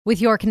With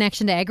your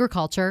connection to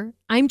agriculture,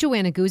 I'm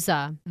Joanna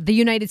Guza. The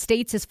United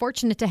States is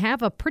fortunate to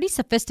have a pretty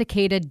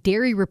sophisticated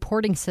dairy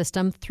reporting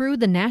system through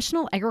the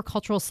National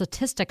Agricultural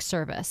Statistics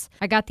Service.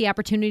 I got the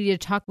opportunity to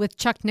talk with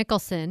Chuck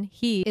Nicholson.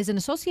 He is an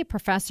associate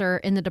professor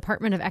in the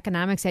Department of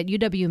Economics at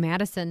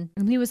UW-Madison,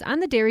 and when he was on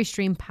the Dairy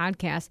Stream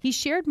podcast, he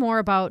shared more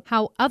about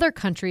how other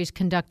countries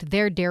conduct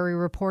their dairy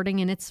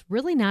reporting, and it's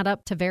really not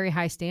up to very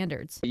high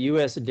standards.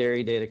 U.S.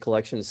 dairy data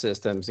collection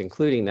systems,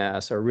 including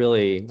NASS, are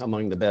really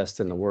among the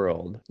best in the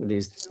world.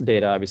 These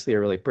data obviously are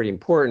really pretty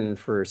important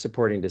for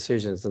supporting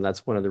decisions, and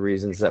that's one of the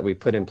reasons that we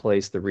put in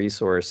place the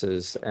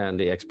resources and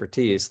the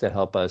expertise to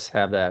help us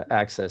have that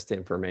access to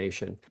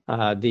information.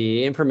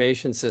 The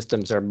information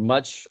systems are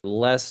much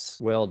less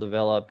well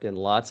developed in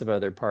lots of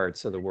other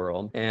parts of the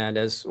world. And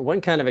as one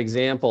kind of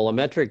example, a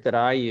metric that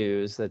I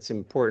use that's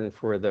important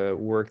for the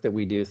work that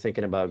we do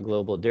thinking about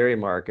global dairy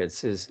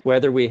markets is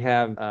whether we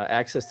have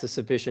access to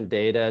sufficient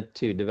data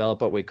to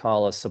develop what we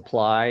call a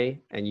supply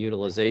and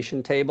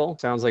utilization table.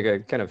 Sounds like a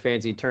kind of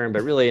fancy term,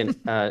 but really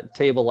a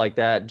table like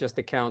that just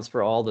accounts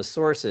for all the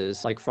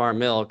sources like farm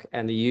milk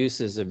and the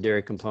uses of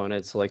dairy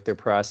components like their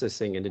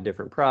processing into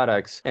different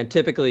products. And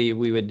typically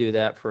we would do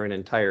that for an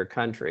entire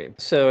country.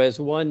 So as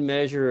one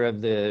measure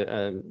of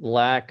the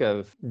lack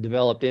of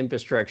developed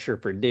infrastructure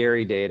for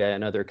dairy data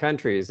in other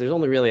countries, there's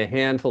only really a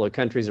handful of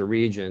countries or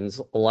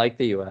regions like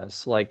the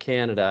US, like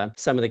Canada,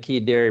 some of the key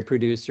dairy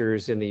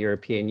producers in the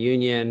European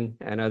Union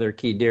and other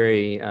key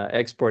dairy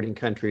exporting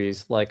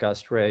countries like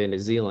Australia and New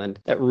Zealand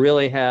that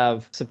really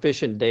have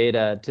sufficient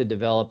data to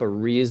develop a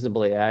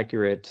reasonably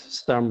accurate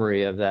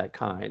summary of that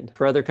kind.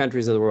 For other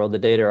countries of the world, the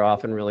data are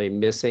often really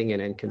missing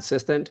and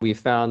inconsistent. We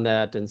found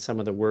that in some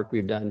of the work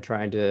we've done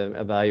trying to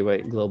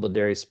evaluate global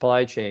dairy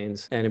supply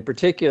chains. And in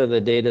particular,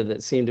 the data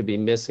that seem to be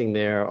missing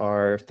there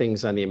are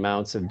things on the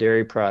amounts of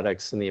dairy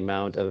products and the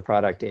amount of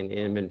product in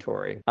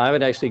inventory. I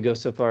would actually go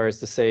so far as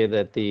to say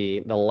that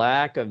the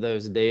lack of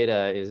those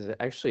data is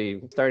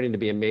actually starting to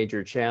be a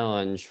major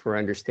challenge for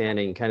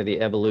understanding kind of the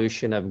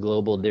evolution of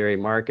global dairy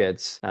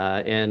markets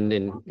and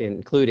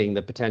including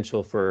the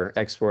potential for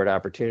export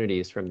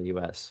opportunities from the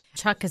U.S.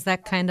 Chuck, is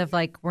that kind of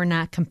like we're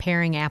not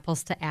comparing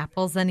apples to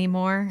apples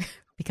anymore?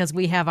 Because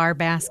we have our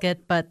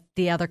basket, but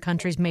the other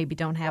countries maybe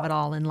don't have it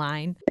all in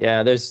line.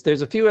 Yeah, there's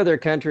a few other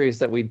countries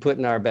that we'd put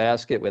in our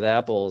basket with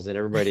apples, and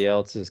everybody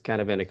else is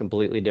kind of in a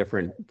completely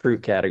different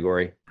fruit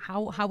category.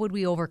 How would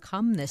we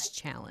overcome this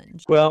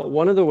challenge? Well,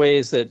 one of the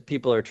ways that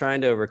people are trying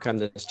to overcome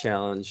this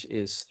challenge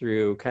is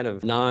through kind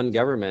of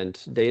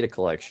non-government data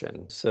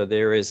collection. So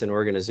there is an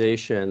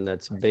organization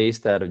that's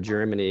based out of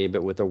Germany,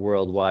 but with a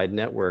worldwide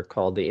network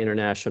called the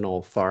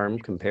International Farm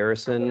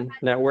Comparison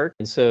Network.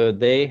 And so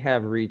they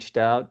have reached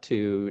out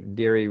to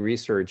dairy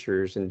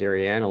researchers and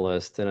dairy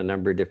analysts in a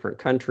number of different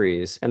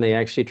countries, and they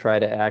actually try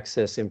to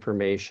access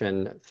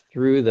information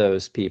through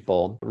those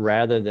people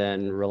rather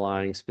than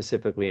relying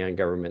specifically on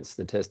government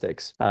statistics.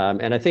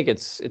 And I think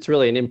it's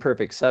really an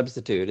imperfect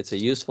substitute. It's a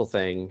useful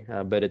thing,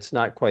 but it's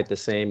not quite the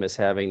same as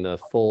having the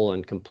full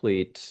and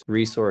complete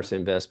resource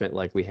investment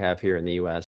like we have here in the U.S.